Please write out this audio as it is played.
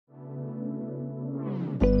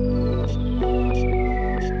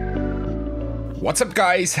What's up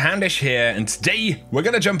guys, Handish here, and today we're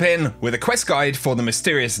gonna jump in with a quest guide for the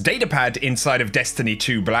mysterious Datapad inside of Destiny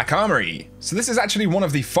 2 Black Armory. So this is actually one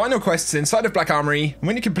of the final quests inside of Black Armory, and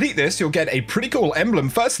when you complete this you'll get a pretty cool emblem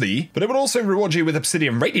firstly, but it will also reward you with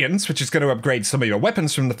Obsidian Radiance, which is going to upgrade some of your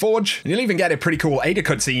weapons from the forge, and you'll even get a pretty cool Ada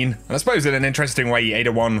cutscene, and I suppose in an interesting way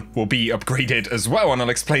Ada 1 will be upgraded as well, and I'll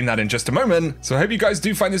explain that in just a moment. So I hope you guys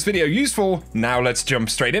do find this video useful. Now let's jump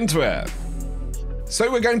straight into it. So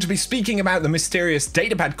we're going to be speaking about the mysterious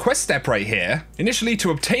Datapad quest step right here. Initially,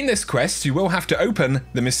 to obtain this quest, you will have to open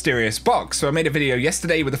the mysterious box. So I made a video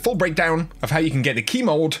yesterday with a full breakdown of how you can get the key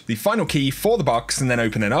mold, the final key for the box, and then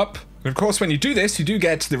open it up. But of course, when you do this, you do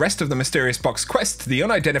get the rest of the mysterious box quest, the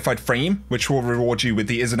unidentified frame, which will reward you with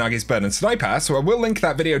the Izanagi's Burden Sniper, so I will link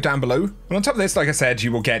that video down below. And on top of this, like I said,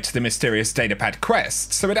 you will get the mysterious Datapad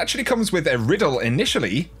quest. So it actually comes with a riddle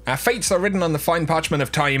initially. Our fates are written on the fine parchment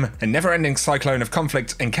of time, a never-ending cyclone of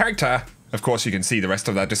conflict and character. Of course, you can see the rest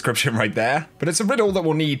of that description right there, but it's a riddle that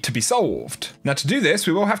will need to be solved. Now to do this,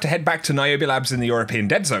 we will have to head back to Niobe Labs in the European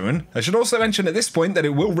Dead Zone. I should also mention at this point that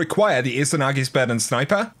it will require the Izanagi's Burden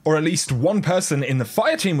Sniper, or at least one person in the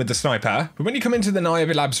fire team with the sniper, but when you come into the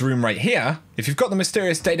Niobe Labs room right here, if you've got the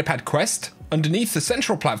mysterious Datapad quest, underneath the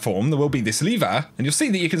central platform there will be this lever, and you'll see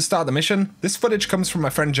that you can start the mission. This footage comes from my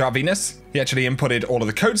friend Jarvinus. He actually inputted all of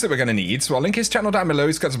the codes that we're going to need, so I'll link his channel down below.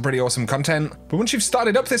 He's got some pretty awesome content. But once you've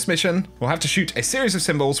started up this mission, we'll have to shoot a series of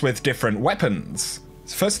symbols with different weapons.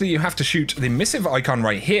 So firstly, you have to shoot the missive icon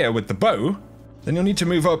right here with the bow. Then you'll need to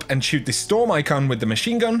move up and shoot the storm icon with the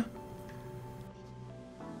machine gun.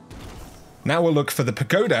 Now we'll look for the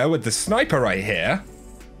pagoda with the sniper right here.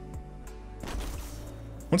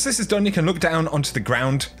 Once this is done, you can look down onto the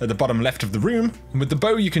ground at the bottom left of the room, and with the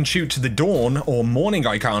bow you can shoot the dawn or morning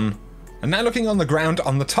icon. And now looking on the ground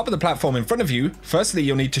on the top of the platform in front of you, firstly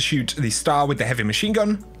you'll need to shoot the star with the heavy machine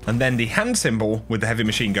gun, and then the hand symbol with the heavy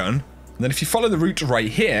machine gun. And then if you follow the route right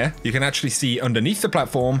here, you can actually see underneath the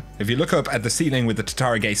platform, if you look up at the ceiling with the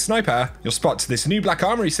Tatarage sniper, you'll spot this new Black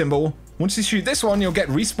Armory symbol. Once you shoot this one, you'll get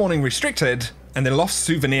respawning restricted, and the Lost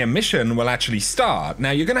Souvenir mission will actually start.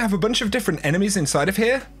 Now you're going to have a bunch of different enemies inside of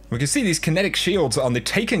here. We can see these kinetic shields on the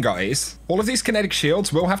Taken guys. All of these kinetic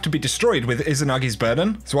shields will have to be destroyed with Izanagi's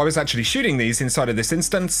Burden, so I was actually shooting these inside of this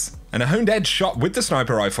instance, and a honed edge shot with the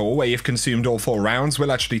sniper rifle, where you've consumed all 4 rounds,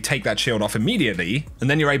 will actually take that shield off immediately, and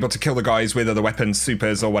then you're able to kill the guys with other weapons,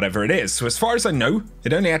 supers, or whatever it is. So as far as I know,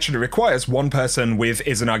 it only actually requires one person with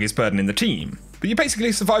Izanagi's Burden in the team. But you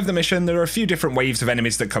basically survive the mission. There are a few different waves of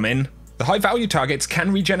enemies that come in. The high value targets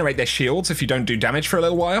can regenerate their shields if you don't do damage for a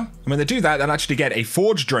little while, and when they do that, they'll actually get a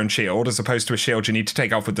forged drone shield as opposed to a shield you need to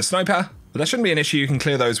take off with the sniper. But that shouldn't be an issue, you can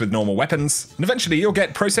clear those with normal weapons. And eventually you'll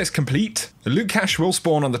get process complete. The loot cache will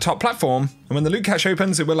spawn on the top platform, and when the loot cache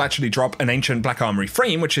opens, it will actually drop an ancient Black Armory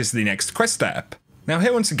frame, which is the next quest step. Now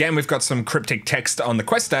here once again we've got some cryptic text on the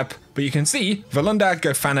quest step, but you can see Valunda,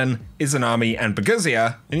 Gofanan, Izanami, and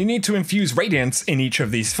Baguzia, and you need to infuse Radiance in each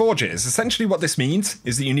of these forges. Essentially what this means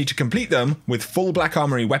is that you need to complete them with full Black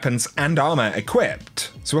Armory weapons and armor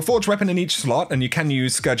equipped. So a forge weapon in each slot, and you can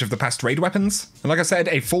use Scourge of the Past raid weapons. And like I said,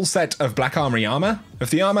 a full set of Black Armory armor.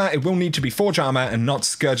 Of the armor, it will need to be forge armor and not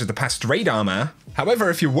Scourge of the Past raid armor. However,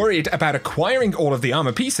 if you're worried about acquiring all of the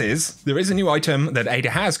armor pieces, there is a new item that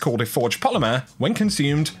Ada has called a Forged Polymer. When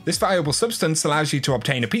consumed, this valuable substance allows you to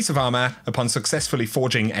obtain a piece of armor upon successfully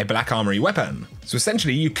forging a Black Armory weapon. So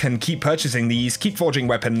essentially, you can keep purchasing these, keep forging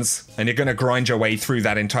weapons, and you're going to grind your way through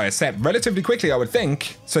that entire set relatively quickly, I would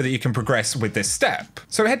think, so that you can progress with this step.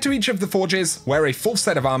 So head to each of the forges, wear a full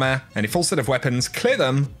set of armor and a full set of weapons, clear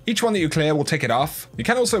them. Each one that you clear will tick it off. You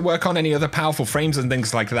can also work on any other powerful frames and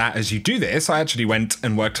things like that as you do this. I actually went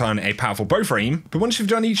and worked on a powerful bow frame, but once you've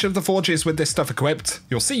done each of the forges with this stuff equipped,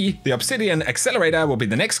 you'll see the Obsidian Accelerator will be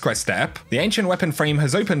the next quest step. The ancient weapon frame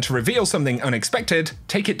has opened to reveal something unexpected.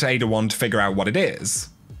 Take it to Ada 1 to figure out what it is.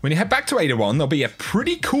 When you head back to Ada 1, there'll be a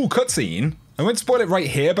pretty cool cutscene. I won't spoil it right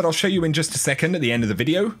here, but I'll show you in just a second at the end of the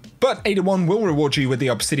video. But Ada 1 will reward you with the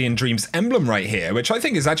Obsidian Dreams emblem right here, which I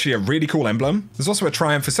think is actually a really cool emblem. There's also a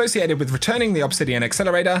triumph associated with returning the Obsidian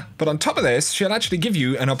Accelerator, but on top of this, she'll actually give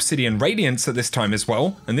you an Obsidian Radiance at this time as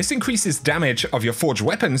well, and this increases damage of your forged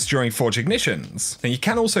weapons during forge ignitions. Now you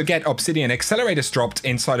can also get Obsidian Accelerators dropped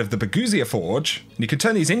inside of the Baguzia Forge, and you can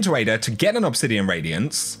turn these into Ada to get an Obsidian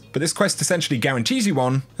Radiance, but this quest essentially guarantees you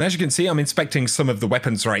one, and as you can see, I'm inspecting some of the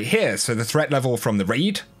weapons right here. So the threat level from the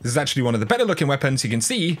raid, this is actually one of the better looking weapons. You can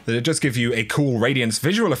see that it does give you a cool Radiance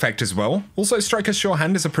visual effect as well. Also, Striker's Sure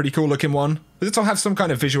Hand is a pretty cool looking one, but this will have some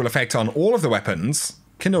kind of visual effect on all of the weapons.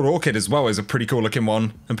 Kindled Orchid as well is a pretty cool looking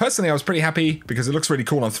one. And personally, I was pretty happy because it looks really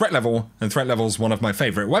cool on threat level, and threat level is one of my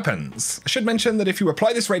favorite weapons. I should mention that if you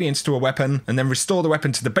apply this Radiance to a weapon and then restore the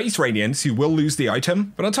weapon to the base Radiance, you will lose the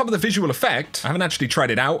item. But on top of the visual effect, I haven't actually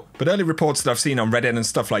tried it out, but early reports that I've seen on Reddit and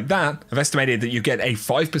stuff like that have estimated that you get a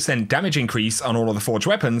 5% damage increase on all of the forge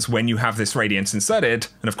weapons when you have this Radiance inserted.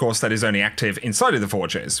 And of course, that is only active inside of the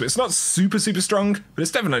forges. So it's not super strong, but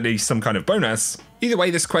it's definitely some kind of bonus. Either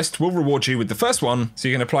way, this quest will reward you with the first one, so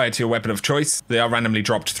you can apply it to your weapon of choice. They are randomly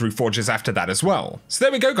dropped through forges after that as well. So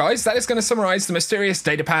there we go, guys. That is going to summarize the mysterious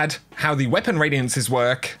datapad, how the weapon radiances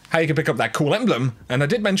work, how you can pick up that cool emblem, and I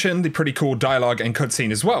did mention the pretty cool dialogue and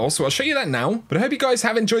cutscene as well, so I'll show you that now. But I hope you guys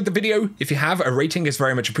have enjoyed the video. If you have, a rating is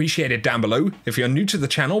very much appreciated down below. If you're new to the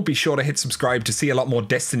channel, be sure to hit subscribe to see a lot more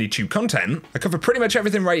Destiny 2 content. I cover pretty much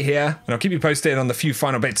everything right here, and I'll keep you posted on the few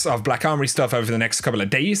final bits of Black Armory stuff over the next couple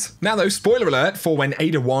of days. Now though, spoiler alert for when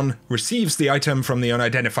Ada 1 receives the item from the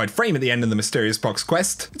unidentified frame at the end of the Mysterious Box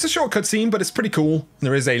quest. It's a short cutscene, but it's pretty cool.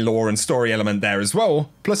 There is a lore and story element there as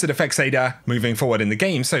well. Plus it affects Ada moving forward in the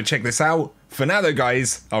game, so check this out. For now though,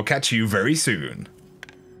 guys, I'll catch you very soon.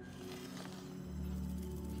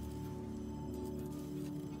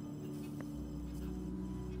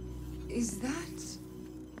 Is that...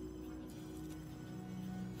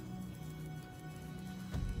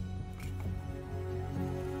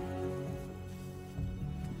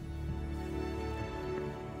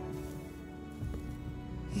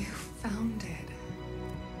 You found it.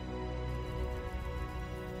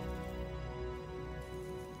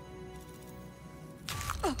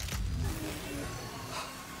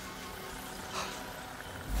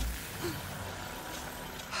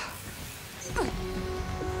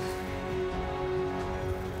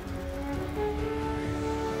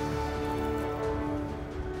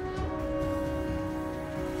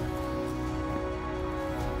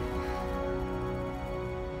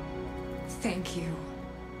 Thank you.